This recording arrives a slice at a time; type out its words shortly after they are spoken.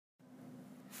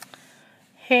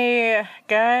Hey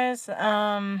guys,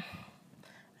 I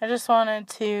just wanted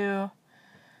to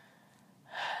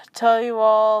tell you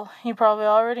all, you probably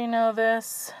already know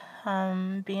this,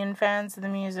 being fans of the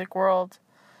music world.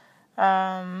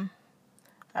 I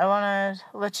want to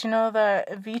let you know that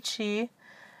Avicii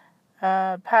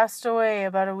passed away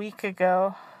about a week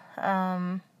ago.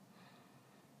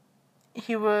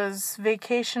 He was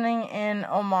vacationing in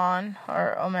Oman,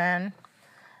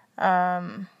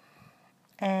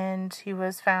 and he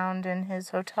was found in his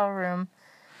hotel room.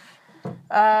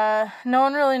 No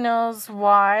one really knows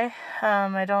why.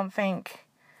 I don't think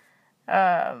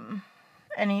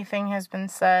anything has been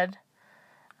said.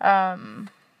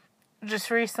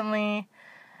 Just recently,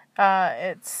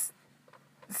 it's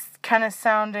kind of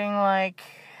sounding like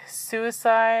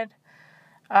suicide,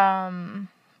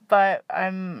 but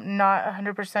I'm not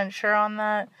 100% sure on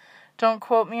that. Don't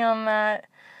quote me on that.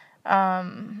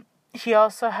 He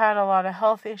also had a lot of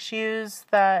health issues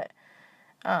that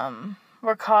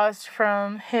were caused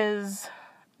from his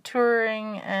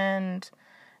touring and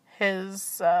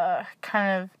his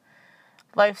kind of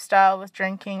lifestyle with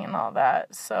drinking and all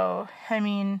that. So, I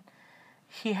mean,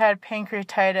 he had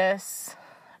pancreatitis.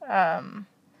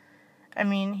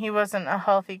 He wasn't a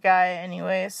healthy guy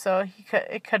anyway, so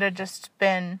it could have just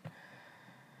been,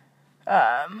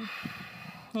 that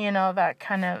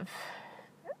kind of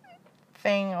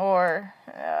thing, or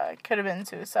it could have been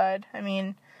suicide. I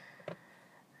mean,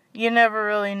 you never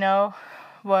really know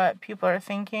what people are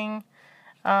thinking.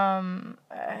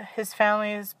 His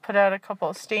family has put out a couple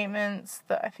of statements.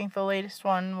 I think the latest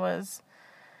one was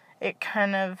it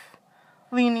kind of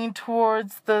leaning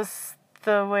towards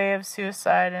the way of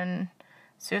suicide, and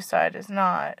suicide is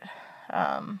not.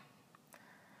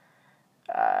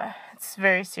 It's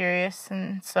very serious,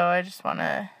 and so I just want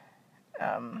to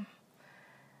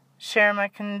share my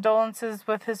condolences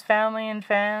with his family and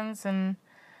fans,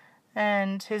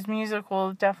 and his music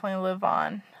will definitely live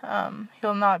on.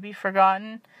 He'll not be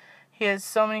forgotten. He has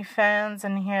so many fans,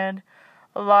 and he had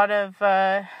a lot of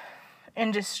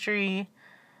industry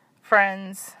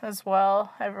friends as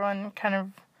well. Everyone kind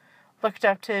of looked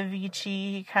up to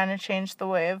Avicii. He kind of changed the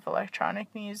way of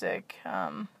electronic music.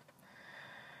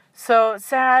 So it's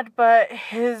sad, but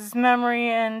his memory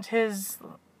and his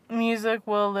music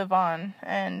will live on,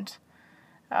 and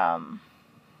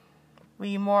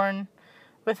we mourn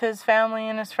with his family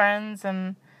and his friends,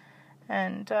 and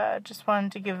just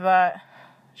wanted to give that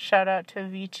shout out to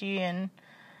Avicii, and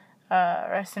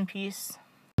rest in peace.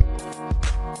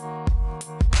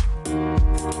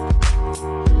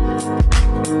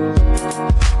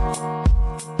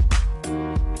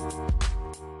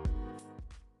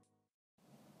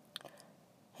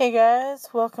 Hey guys,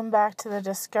 welcome back to the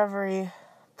Discovery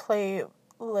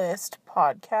Playlist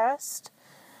podcast.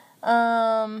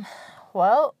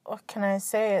 Well, what can I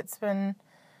say? It's been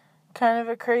kind of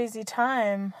a crazy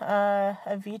time.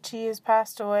 Avicii has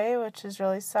passed away, which is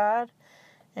really sad,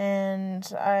 and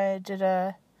I did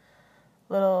a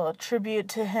little tribute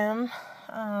to him.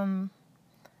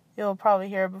 You'll probably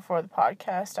hear it before the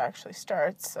podcast actually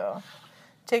starts, so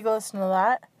take a listen to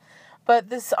that. But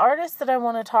this artist that I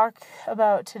want to talk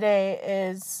about today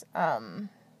is,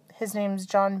 his name's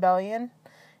Jon Bellion.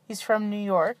 He's from New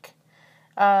York.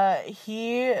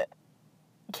 He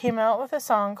came out with a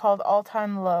song called All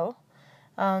Time Low,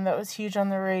 that was huge on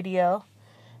the radio,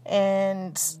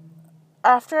 and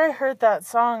after I heard that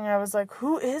song, I was like,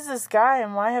 who is this guy,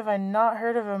 and why have I not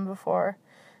heard of him before?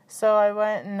 So I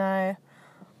went and I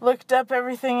looked up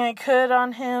everything I could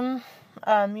on him,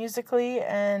 musically,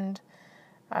 and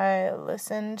I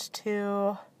listened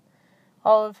to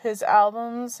all of his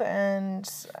albums, and,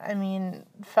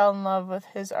 fell in love with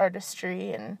his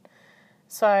artistry, and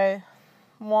so I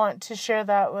want to share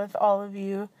that with all of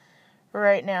you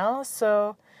right now.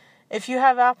 So if you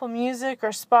have Apple Music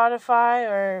or Spotify,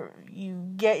 or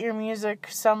you get your music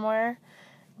somewhere,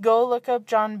 go look up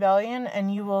Jon Bellion,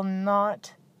 and you will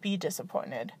not be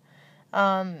disappointed.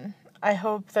 I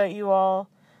hope that you all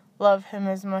love him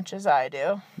as much as I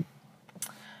do.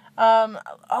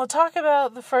 I'll talk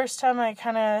about the first time I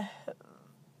kind of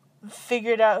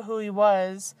figured out who he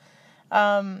was.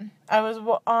 I was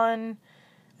on,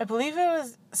 I believe it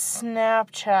was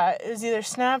Snapchat. It was either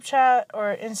Snapchat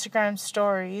or Instagram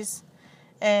stories,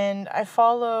 and I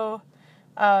follow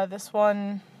this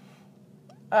one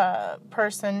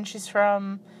person. She's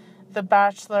from The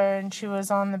Bachelor, and she was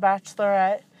on The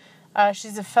Bachelorette.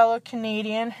 She's a fellow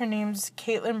Canadian. Her name's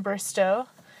Kaitlyn Bristowe,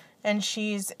 and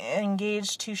she's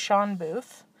engaged to Shawn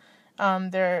Booth.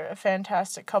 They're a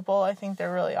fantastic couple. I think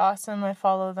they're really awesome. I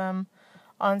follow them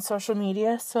on social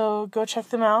media, so go check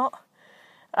them out.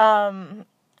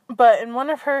 But in one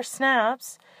of her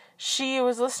snaps, she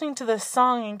was listening to this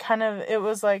song and it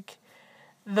was like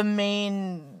the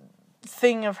main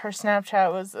thing of her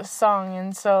Snapchat was the song.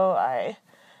 And so I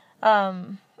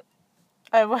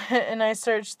went and I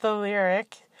searched the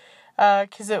lyric,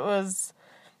 'cause it was,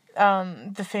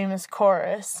 the famous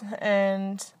chorus,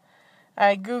 and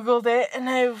I Googled it and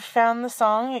I found the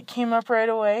song. It came up right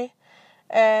away,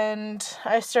 and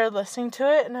I started listening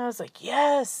to it and I was like,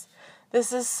 yes,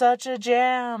 this is such a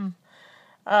jam.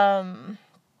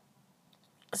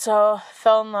 So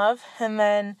fell in love, and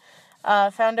then,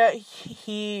 found out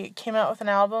he came out with an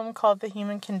album called The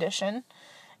Human Condition,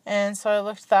 and so I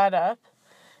looked that up,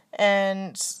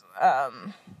 and,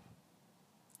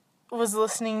 was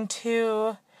listening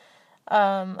to,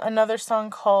 another song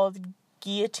called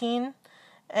Guillotine,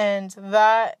 and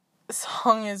that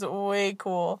song is way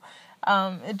cool.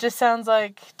 It just sounds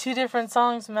like two different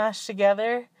songs mashed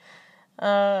together,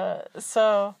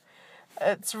 so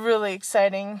it's really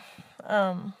exciting,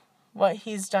 what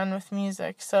he's done with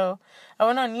music. So I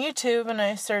went on YouTube and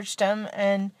I searched him,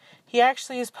 and he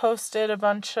actually has posted a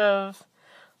bunch of,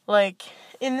 like,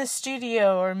 in the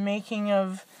studio or making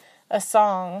of a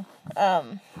song,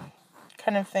 kind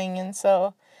of thing. And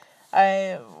so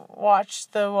I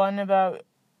watched the one about,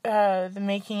 the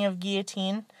making of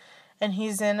Guillotine, and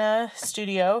he's in a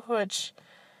studio, which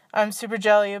I'm super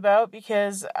jelly about,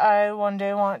 because I one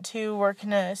day want to work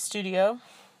in a studio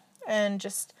and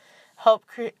just help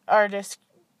artists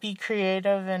be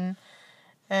creative, and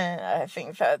I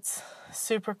think that's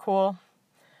super cool.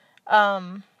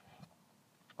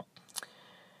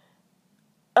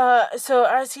 So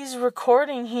as he's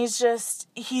recording, he's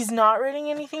not writing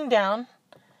anything down,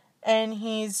 and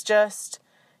he's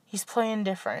playing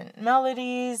different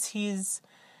melodies, he's,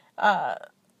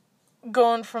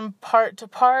 going from part to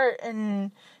part,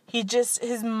 and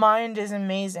his mind is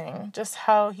amazing, just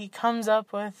how he comes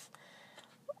up with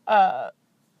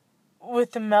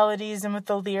the melodies and with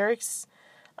the lyrics.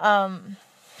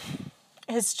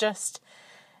 It's just,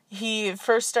 he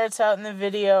first starts out in the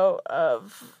video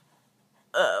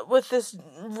with this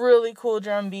really cool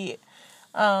drum beat,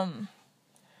 and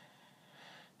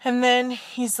then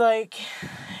he's like,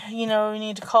 we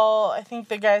need to call, I think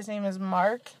the guy's name is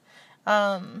Mark,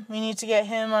 we need to get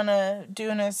him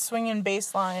doing a swinging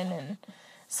bass line, and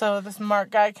so this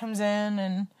Mark guy comes in,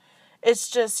 and it's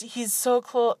just, he's so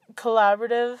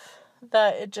collaborative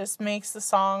that it just makes the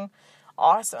song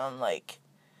awesome. Like,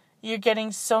 you're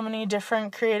getting so many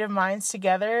different creative minds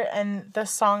together, and the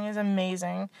song is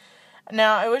amazing.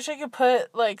 Now, I wish I could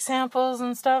put, like, samples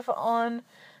and stuff on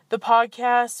the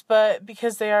podcast, but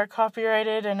because they are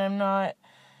copyrighted and I'm not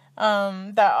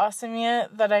that awesome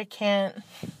yet, that I can't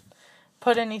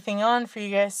put anything on for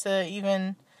you guys to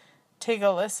even take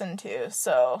a listen to.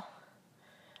 So,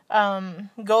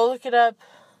 go look it up.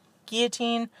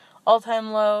 Guillotine, All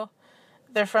Time Low.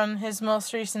 They're from his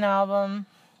most recent album.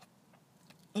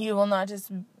 You will not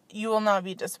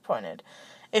be disappointed.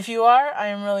 If you are, I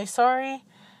am really sorry.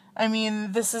 I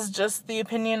mean, this is just the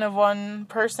opinion of one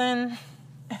person,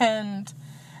 and,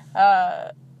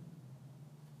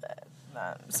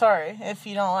 sorry if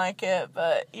you don't like it,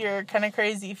 but you're kind of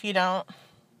crazy if you don't.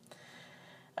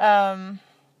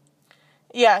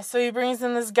 Yeah, so he brings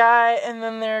in this guy, and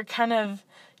then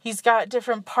he's got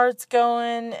different parts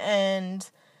going, and,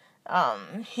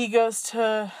 he goes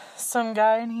to some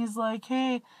guy, and he's like,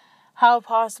 hey, how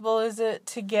possible is it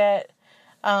to get,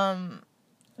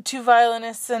 two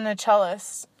violinists and a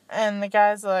cellist? And the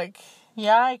guy's like,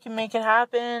 yeah, I can make it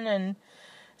happen. And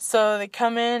so they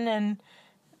come in, and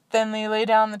then they lay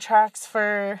down the tracks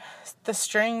for the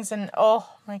strings, and oh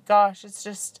my gosh,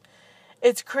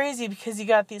 it's crazy, because you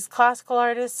got these classical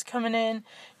artists coming in,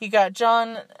 you got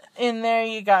John in there,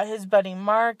 you got his buddy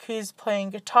Mark, who's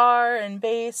playing guitar and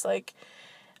bass. Like,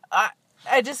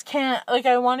 I just can't, like,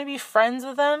 I want to be friends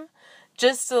with them,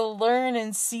 just to learn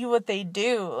and see what they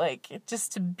do, like,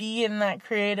 just to be in that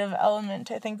creative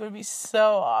element, I think would be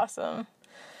so awesome.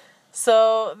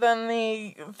 So then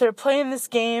they're playing this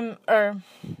game, or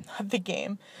the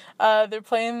game, they're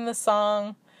playing the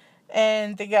song,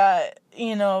 and they got,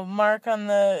 Mark on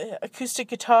the acoustic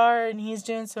guitar, and he's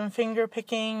doing some finger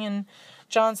picking, and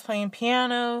John's playing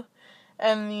piano,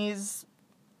 and these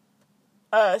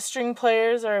string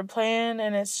players are playing,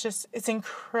 and it's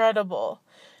incredible.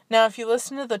 Now, if you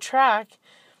listen to the track,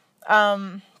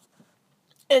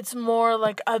 it's more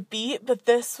like upbeat, but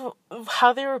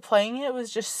how they were playing it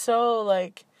was just so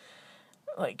like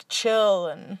chill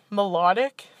and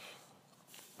melodic.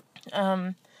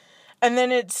 And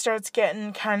then it starts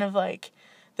getting kind of like,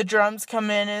 the drums come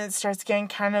in, and it starts getting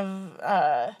kind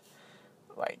of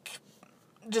like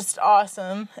just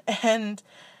awesome. And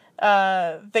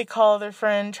they call their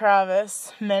friend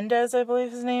Travis Mendez, I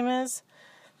believe his name is.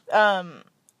 And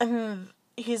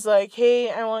he's like, hey,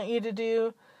 I want you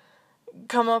to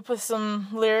come up with some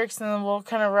lyrics and then we'll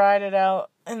kind of ride it out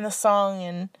in the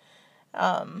song.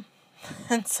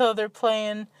 And so they're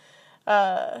playing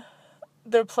the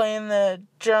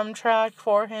drum track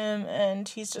for him, and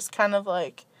he's just kind of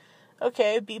like,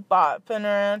 okay, bopping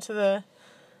around to the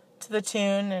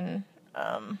tune, and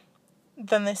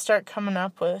then they start coming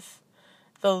up with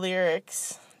the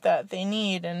lyrics that they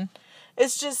need, and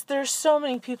it's just, there's so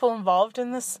many people involved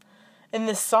in this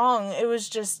song. It was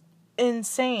just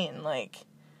insane, like,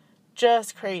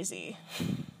 just crazy.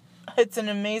 It's an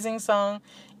amazing song.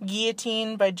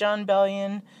 Guillotine by Jon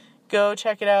Bellion. Go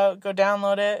check it out. Go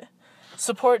download it.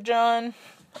 Support Jon.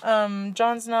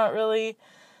 Jon's not really,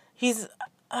 he's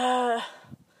not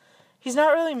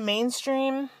really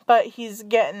mainstream, but he's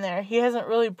getting there. He hasn't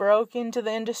really broke into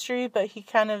the industry, but he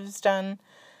kind of has done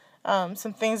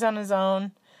some things on his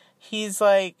own. He's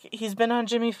been on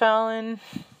Jimmy Fallon.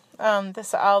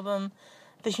 This album,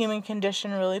 The Human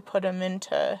Condition, really put him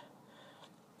into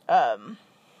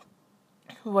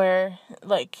where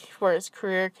his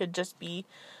career could just be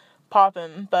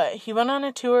popping. But he went on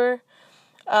a tour,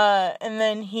 and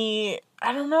then he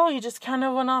just kind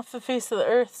of went off the face of the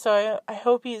earth. So I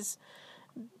hope he's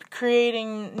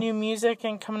creating new music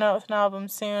and coming out with an album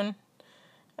soon.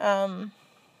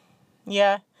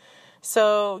 Yeah.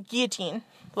 So, Guillotine.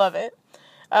 Love it.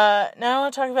 Now I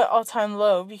want to talk about All Time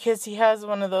Low, because he has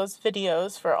one of those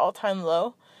videos for All Time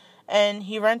Low, and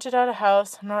he rented out a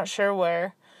house, I'm not sure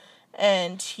where,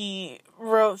 and he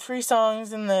wrote 3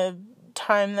 songs in the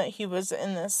time that he was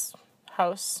in this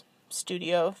house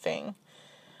studio thing.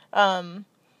 And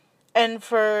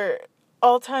for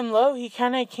All Time Low, he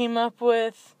kind of came up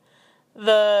with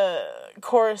the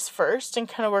chorus first and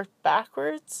kind of worked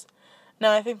backwards.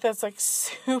 Now, I think that's,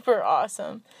 super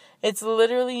awesome. It's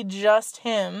literally just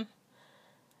him,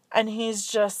 and he's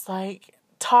just,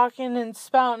 talking and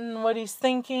spouting what he's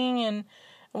thinking and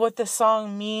what the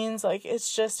song means.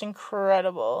 It's just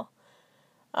incredible.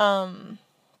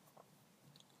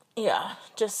 Yeah,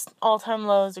 just All Time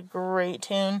Low is a great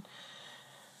tune.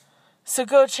 So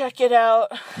go check it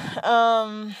out.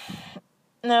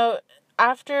 Now,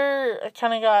 after I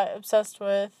kind of got obsessed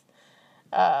with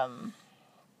All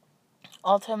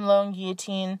Time Low and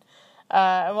Guillotine,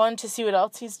 I wanted to see what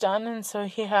else he's done, and so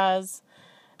he has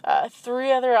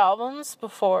 3 other albums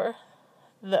before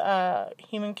the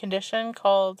Human Condition,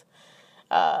 called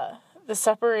The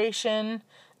Separation,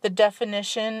 The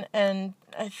Definition, and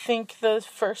I think the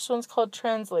first one's called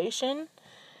Translation.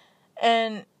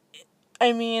 And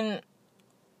I mean,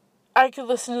 I could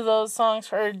listen to those songs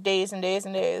for days and days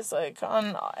and days,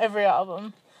 on every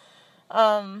album.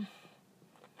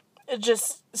 It's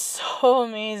just so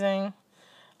amazing.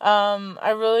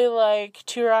 I really like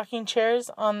 2 Rocking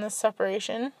Chairs on The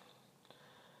Separation.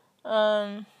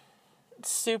 It's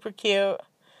super cute.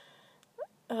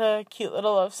 A cute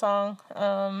little love song.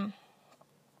 I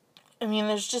mean,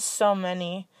 there's just so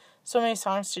many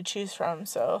songs to choose from,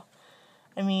 so,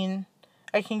 I mean,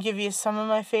 I can give you some of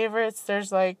my favorites.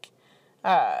 There's, When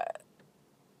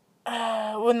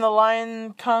the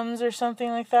Lion Comes or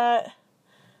something like that.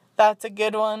 That's a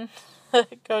good one.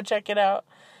 Go check it out.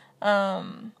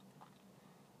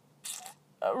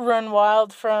 Run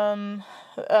Wild from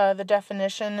The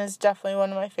Definition is definitely one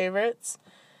of my favorites.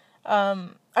 I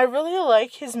really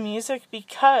like his music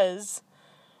because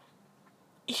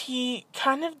he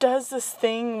kind of does this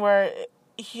thing where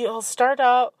he'll start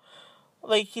out,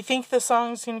 you think the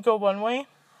song's going to go one way,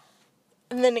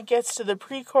 and then it gets to the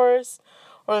pre-chorus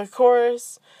or the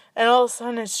chorus, and all of a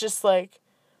sudden it's just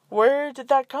where did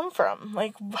that come from?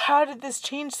 How did this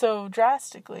change so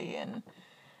drastically?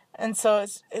 And so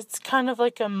it's kind of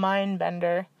like a mind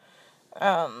bender.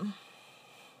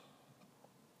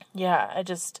 Yeah,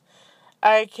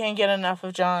 I can't get enough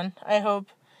of Jon. I hope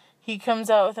he comes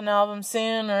out with an album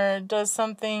soon or does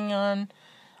something on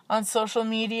social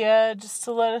media just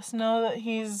to let us know that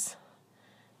he's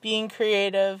being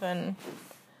creative, and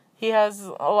he has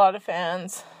a lot of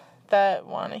fans that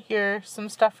want to hear some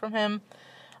stuff from him.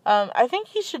 I think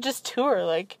he should just tour.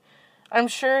 I'm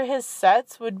sure his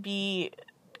sets would be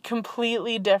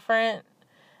completely different.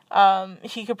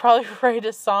 He could probably write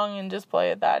a song and just play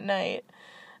it that night,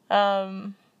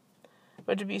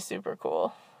 which would be super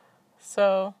cool.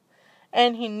 So,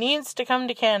 and he needs to come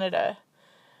to Canada.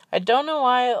 I don't know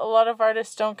why a lot of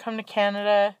artists don't come to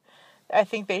Canada. I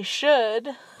think they should,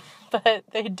 but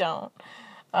they don't.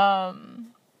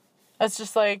 It's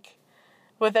just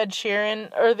with Ed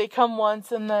Sheeran, or they come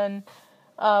once and then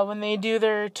when they do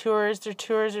their tours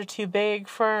are too big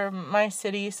for my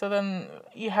city, so then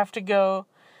you have to go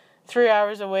 3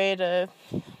 hours away to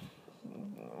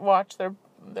watch their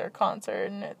concert,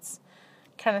 and it's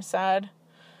kind of sad.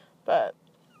 But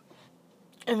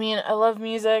I mean, I love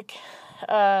music.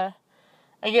 I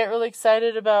get really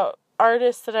excited about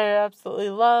artists that I absolutely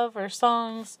love or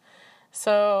songs.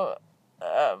 So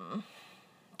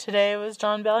today was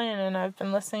Jon Bellion, and I've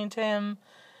been listening to him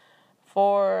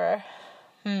for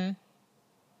I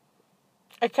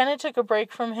kind of took a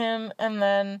break from him, and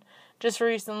then just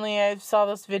recently I saw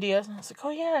those videos and I was like, oh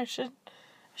yeah, I should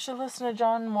listen to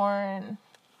Jon more. And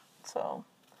so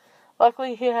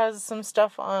luckily he has some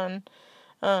stuff on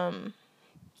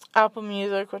Apple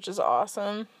Music, which is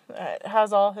awesome. It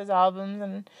has all his albums,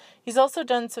 and he's also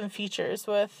done some features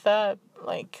with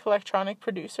like electronic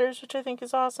producers, which I think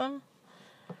is awesome.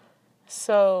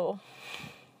 So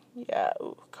yeah,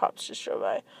 ooh, cops just drove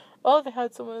by. Oh, they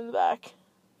had someone in the back.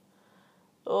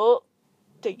 Oh,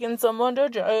 taking someone to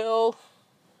jail.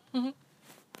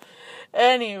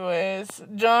 Anyways,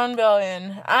 Jon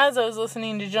Bellion. As I was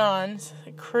listening to Jon,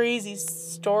 a crazy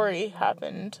story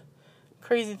happened.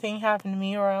 Crazy thing happened to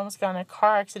me where I almost got in a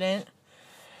car accident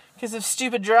because of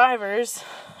stupid drivers.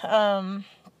 I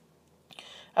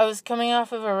was coming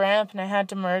off of a ramp and I had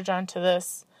to merge onto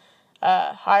this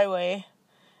highway,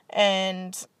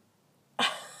 and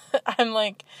I'm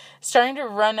like starting to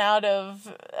run out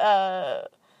of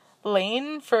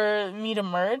lane for me to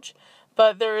merge,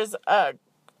 but there is I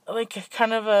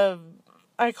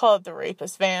call it the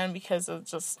rapist van because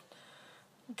it's just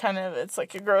it's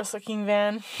like a gross looking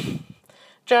van,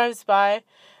 drives by,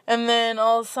 and then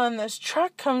all of a sudden this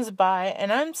truck comes by,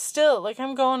 and I'm still,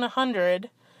 I'm going 100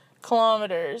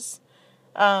 kilometers,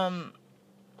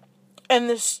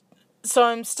 so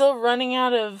I'm still running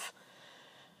out of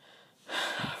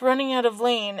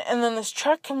lane, and then this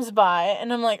truck comes by,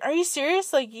 and I'm like, are you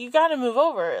serious? You gotta move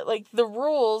over. The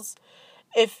rules,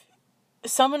 if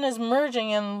someone is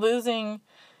merging and losing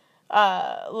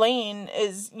lane,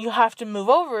 is you have to move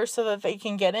over so that they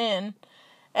can get in.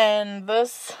 And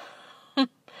this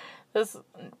this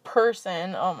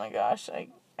person, oh my gosh, I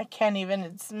can't even,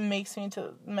 it makes me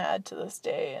mad to this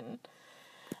day. And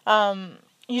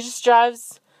he just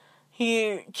drives,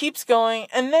 he keeps going,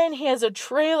 and then he has a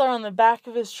trailer on the back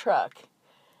of his truck.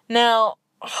 Now,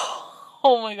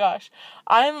 oh my gosh,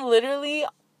 I'm literally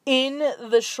in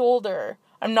the shoulder.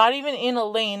 I'm not even in a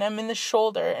lane, I'm in the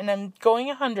shoulder, and I'm going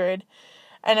 100,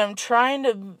 and I'm trying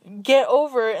to get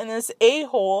over, and this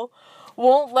a-hole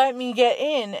won't let me get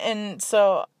in. And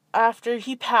so after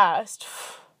he passed,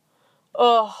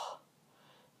 I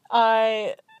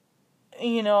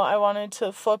wanted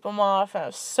to flip him off, and I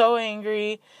was so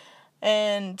angry.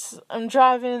 And I'm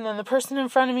driving, and then the person in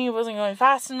front of me wasn't going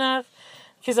fast enough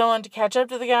because I wanted to catch up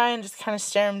to the guy and just kind of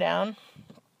stare him down.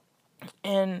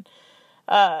 And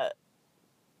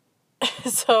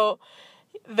so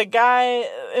the guy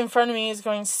in front of me is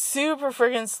going super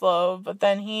friggin' slow, but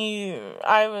then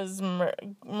I was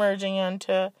merging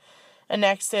onto an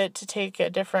exit to take a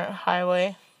different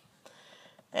highway,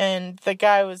 and the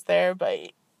guy was there,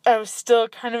 but I was still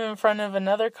kind of in front of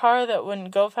another car that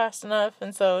wouldn't go fast enough,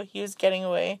 and so he was getting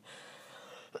away.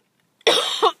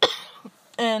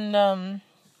 And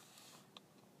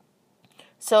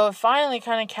so I finally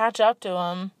kind of catch up to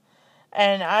him,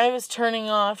 and I was turning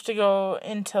off to go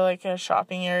into a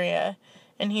shopping area,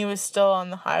 and he was still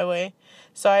on the highway.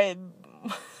 So I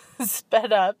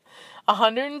sped up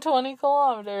 120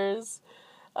 kilometers,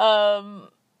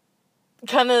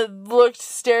 kind of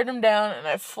stared him down, and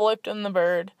I flipped him the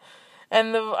bird.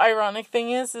 And the ironic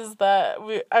thing is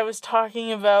that I was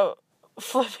talking about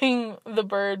flipping the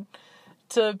bird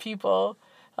to people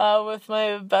with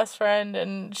my best friend,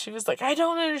 and she was like, I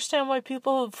don't understand why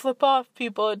people flip off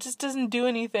people. It just doesn't do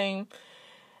anything.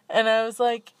 And I was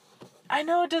like, I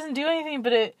know it doesn't do anything,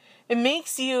 but it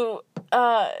makes you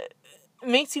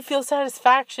feel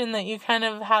satisfaction that you kind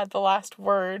of had the last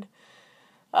word.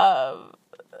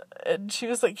 And she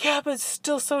was like, yeah, but it's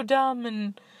still so dumb.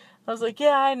 And I was like,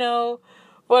 yeah, I know,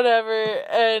 whatever.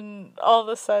 And all of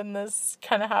a sudden this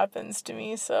kind of happens to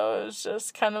me. So it was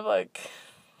just kind of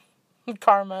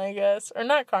karma, I guess. Or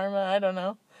not karma, I don't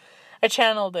know. I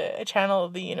channeled it. I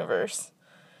channeled the universe.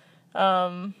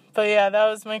 But yeah, that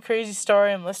was my crazy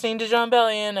story. I'm listening to Jon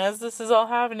Bellion as this is all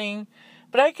happening.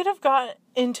 But I could have got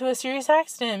into a serious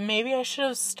accident. Maybe I should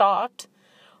have stopped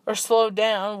or slowed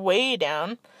down, way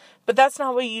down. But that's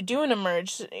not what you do in a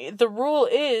merge. The rule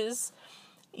is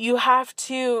you have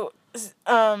to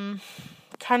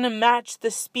kind of match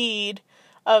the speed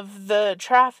of the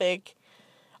traffic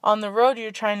on the road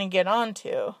you're trying to get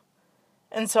onto.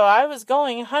 And so I was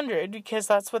going 100 because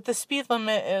that's what the speed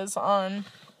limit is on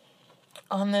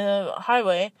the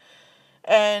highway.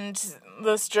 And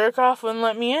this jerk-off wouldn't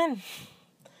let me in.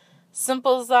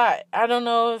 Simple as that. I don't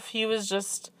know if he was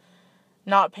just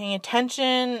not paying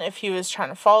attention, if he was trying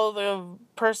to follow the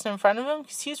person in front of him,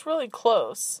 because he's really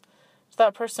close to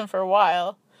that person for a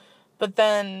while. But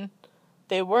then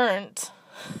they weren't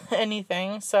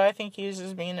anything, so I think he was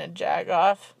just being a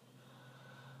jag-off.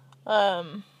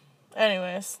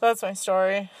 Anyways, that's my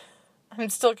story. I'm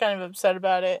still kind of upset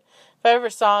about it. If I ever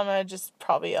saw him, I'd just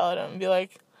probably yell at him and be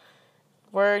like,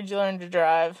 where'd you learn to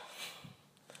drive?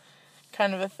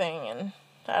 Kind of a thing, and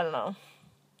I don't know.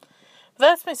 But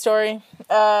that's my story.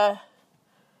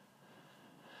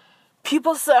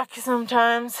 People suck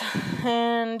sometimes,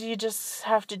 and you just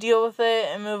have to deal with it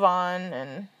and move on,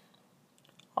 and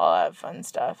all that fun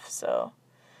stuff. So,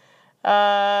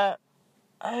 I'm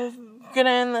gonna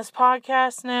end this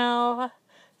podcast now.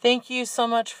 Thank you so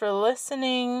much for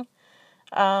listening.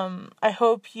 I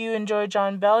hope you enjoy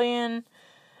Jon Bellion.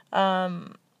 I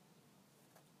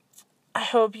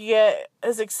hope you get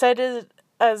as excited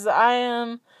as I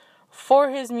am for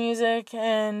his music,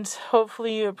 and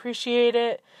hopefully you appreciate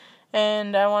it.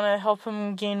 And I want to help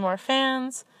him gain more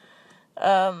fans.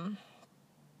 Because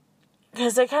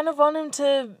I kind of want him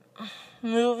to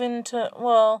move into,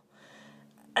 well,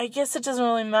 I guess it doesn't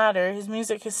really matter. His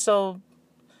music is still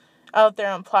out there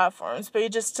on platforms, but he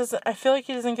just doesn't, I feel like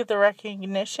he doesn't get the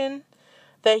recognition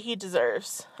that he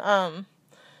deserves.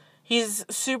 He's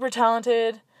super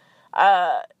talented.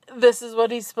 This is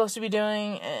what he's supposed to be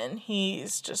doing, and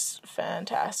he's just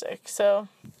fantastic. So,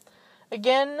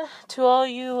 again, to all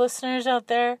you listeners out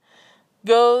there,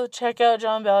 go check out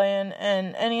Jon Bellion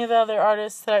and any of the other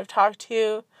artists that I've talked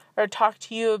to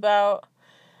you about.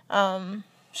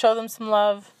 Show them some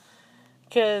love,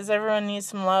 because everyone needs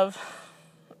some love.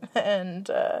 And,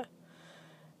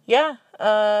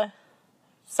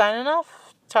 signing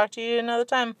off. Talk to you another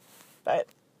time. Bye.